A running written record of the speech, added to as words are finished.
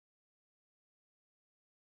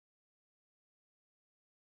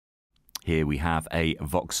Here we have a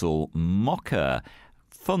Vauxhall Mocha.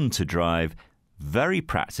 Fun to drive, very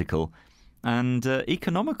practical and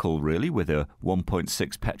economical really, with a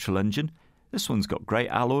 1.6 petrol engine. This one's got great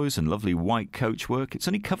alloys and lovely white coachwork. It's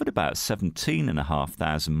only covered about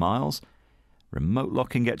 17,500 miles. Remote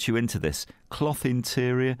locking gets you into this cloth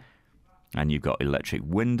interior, and you've got electric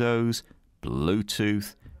windows,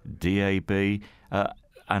 Bluetooth, DAB,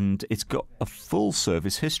 and it's got a full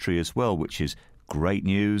service history as well, which is great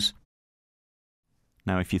news.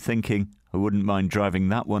 Now, if you're thinking, I wouldn't mind driving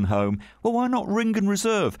that one home, well, why not ring and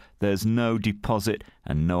reserve? There's no deposit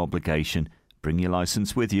and no obligation. Bring your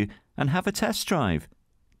licence with you and have a test drive.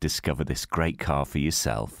 Discover this great car for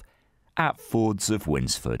yourself at Fords of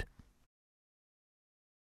Winsford.